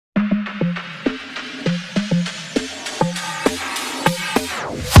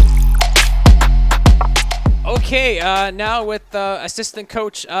Okay, now with assistant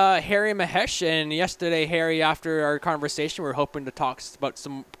coach Harry Mahesh. And yesterday, Harry, after our conversation, we were hoping to talk about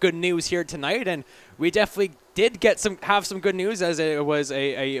some good news here tonight, and we definitely did have some good news, as it was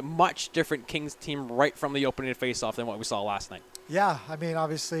a much different Kings team right from the opening face-off than what we saw last night. Yeah, I mean,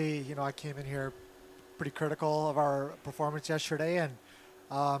 obviously, I came in here pretty critical of our performance yesterday,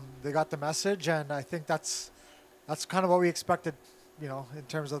 and they got the message, and I think that's kind of what we expected, in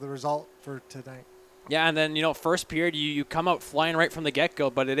terms of the result for tonight. Yeah, and then, first period, you come out flying right from the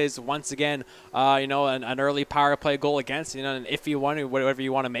get-go, but it is, once again, an early power play goal against, an iffy one, whatever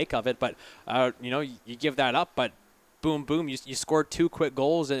you want to make of it. But, you give that up, but boom, boom, you scored 2 quick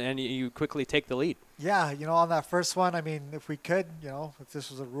goals, and you quickly take the lead. Yeah, on that first one, I mean, if we could, if this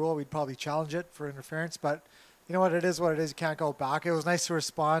was a rule, we'd probably challenge it for interference. But you know what it is, you can't go back. It was nice to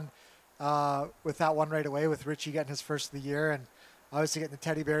respond with that one right away, with Richie getting his first of the year, and obviously getting the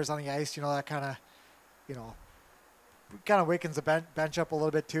teddy bears on the ice, that kind of wakens the bench up a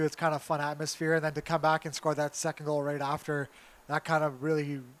little bit too. It's kind of fun atmosphere, and then to come back and score that second goal right after, that kind of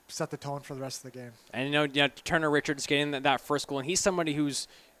really set the tone for the rest of the game. And Turner Richards getting that first goal, and he's somebody who's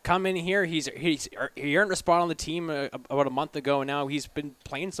come in here. He earned a spot on the team about a month ago, and now he's been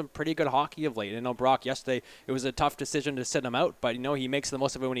playing some pretty good hockey of late. Brock, yesterday it was a tough decision to sit him out, but he makes the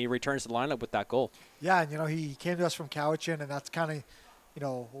most of it when he returns to the lineup with that goal. Yeah, and he came to us from Cowichan, and that's kind of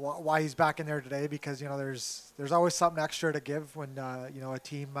why he's back in there today, because there's always something extra to give when a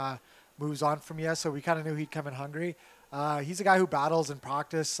team moves on from you. So we kind of knew he'd come in hungry. He's a guy who battles in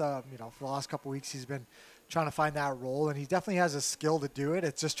practice. For the last couple of weeks he's been trying to find that role, and he definitely has a skill to do it.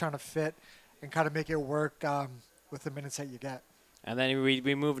 It's just trying to fit and kind of make it work with the minutes that you get. And then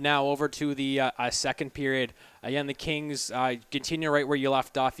we move now over to the second period. Again, the Kings continue right where you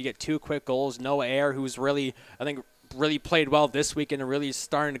left off. You get 2 quick goals. Noah Ayer, who's really played well this week and really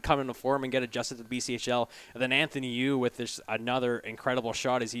starting to come into form and get adjusted to the BCHL. And then Anthony Yu with another incredible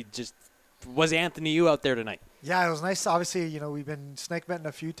shot, as he just was Anthony Yu out there tonight. Yeah, it was nice. Obviously, we've been snake betting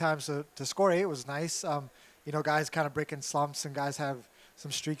a few times to score 8 was nice. Guys kind of breaking slumps, and guys have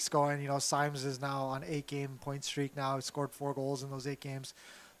some streaks going. Symes is now on 8-game point streak now. He scored 4 goals in those 8 games.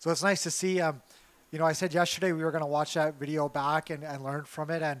 So it's nice to see. I said yesterday we were going to watch that video back and learn from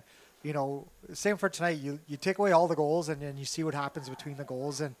it. And, same for tonight. You take away all the goals, and then you see what happens between the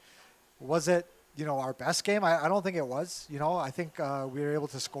goals. And was it, our best game? I don't think it was. I think we were able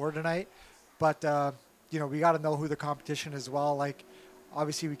to score tonight. But, we got to know who the competition is as well. Like,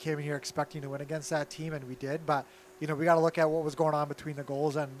 obviously we came in here expecting to win against that team, and we did. But, we got to look at what was going on between the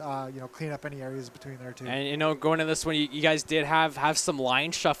goals and, clean up any areas between there too. And, going into this one, you guys did have some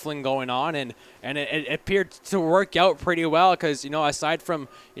line shuffling going on, and it appeared to work out pretty well because, aside from,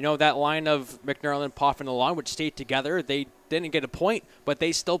 that line of McNernland, Poff, and Alon, which stayed together, they didn't get a point, but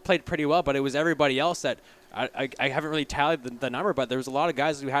they still played pretty well. But it was everybody else that I haven't really tallied the number, but there was a lot of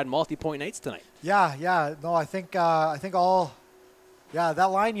guys who had multi-point nights tonight. Yeah. No, I think all. Yeah,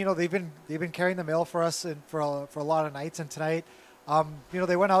 that line, they've been carrying the mail for us and for a lot of nights. And tonight,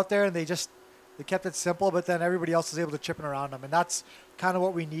 they went out there and they kept it simple, but then everybody else was able to chip in around them, and that's kind of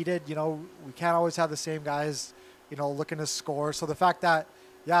what we needed. We can't always have the same guys, looking to score. So the fact that,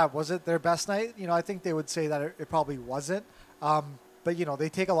 was it their best night? I think they would say that it probably wasn't. But they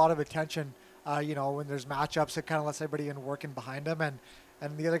take a lot of attention. When there's matchups, it kind of lets everybody in working behind them,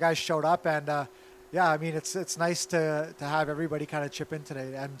 and the other guys showed up, and it's nice to have everybody kind of chip in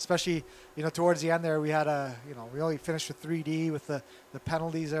today, and especially towards the end there, we had we only finished with 3D with the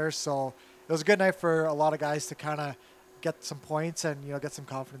penalties there, so it was a good night for a lot of guys to kind of get some points and get some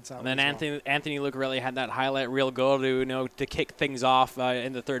confidence out. And then Anthony Luke really had that highlight reel goal to kick things off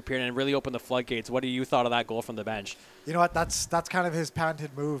in the third period and really open the floodgates. What do you thought of that goal from the bench? You know what? That's kind of his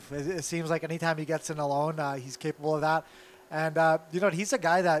patented move. It seems like anytime he gets in alone, he's capable of that. And he's a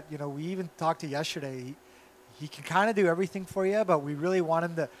guy that we even talked to yesterday. He can kind of do everything for you, but we really want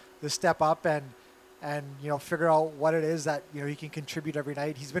him to step up and figure out what it is that he can contribute every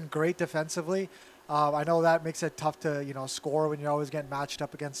night. He's been great defensively. I know that makes it tough to score when you're always getting matched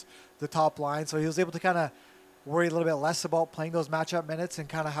up against the top line. So he was able to kind of worry a little bit less about playing those matchup minutes and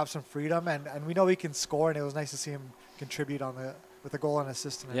kind of have some freedom. And we know he can score, and it was nice to see him contribute with a goal and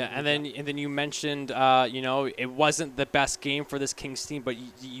assist. And then you mentioned it wasn't the best game for this Kings team, but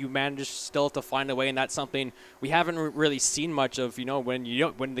you managed still to find a way, and that's something we haven't really seen much of.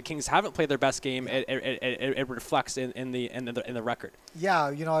 When the Kings haven't played their best game, it reflects in the record.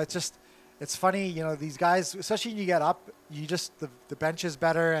 Yeah, it's funny, these guys, especially when you get up, the bench is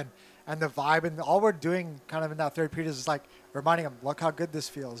better and the vibe, and all we're doing kind of in that third period is like reminding them, look how good this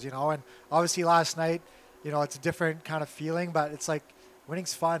feels, and obviously last night, it's a different kind of feeling, but it's like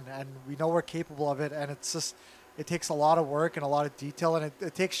winning's fun, and we know we're capable of it, and it's just, it takes a lot of work and a lot of detail, and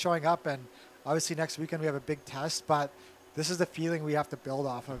it takes showing up. And obviously next weekend we have a big test, but this is the feeling we have to build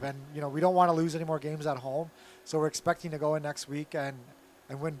off of. And, we don't want to lose any more games at home. So we're expecting to go in next week and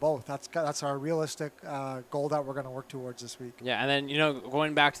win both. That's our realistic goal that we're going to work towards this week. Yeah, and then,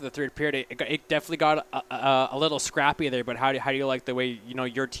 going back to the third period, it definitely got a little scrappy there, but how do you like the way,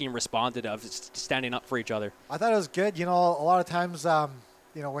 your team responded of standing up for each other? I thought it was good. A lot of times,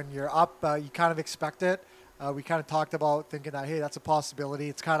 when you're up, you kind of expect it. We kind of talked about thinking that, hey, that's a possibility.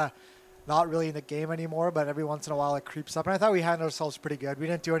 It's kind of not really in the game anymore, but every once in a while it creeps up. And I thought we handled ourselves pretty good. We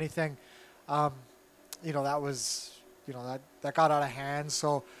didn't do anything, that was, that got out of hand.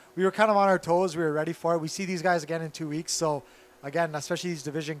 So we were kind of on our toes. We were ready for it. We see these guys again in 2 weeks. So again, especially these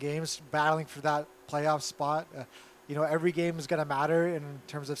division games, battling for that playoff spot, every game is going to matter in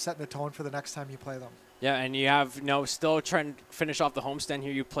terms of setting the tone for the next time you play them. Yeah, and you have, still trying to finish off the homestand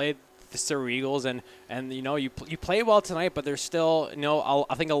here. You played the Surrey Eagles, and you play well tonight, but there's still,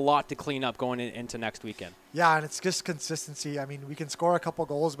 I think a lot to clean up going into next weekend. Yeah, and it's just consistency. I mean, we can score a couple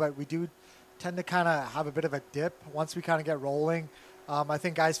goals, but we do tend to kind of have a bit of a dip once we kind of get rolling. I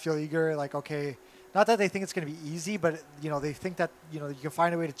think guys feel eager, like, okay, not that they think it's going to be easy, but, they think that, you can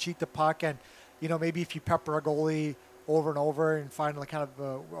find a way to cheat the puck, and, maybe if you pepper a goalie over and over and find like kind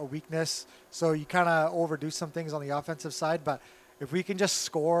of a weakness, so you kind of overdo some things on the offensive side. But if we can just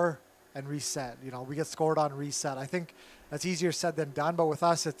score and reset, we get scored on reset. I think that's easier said than done, but with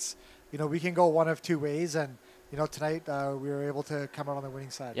us, it's, we can go one of two ways, and, tonight we were able to come out on the winning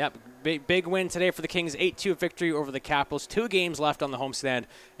side. Yep, big win today for the Kings, 8-2 victory over the Capitals. 2 games left on the homestand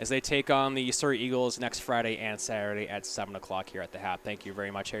as they take on the Surrey Eagles next Friday and Saturday at 7 o'clock here at the Hab. Thank you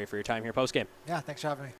very much, Harry, for your time here postgame. Yeah, thanks for having me.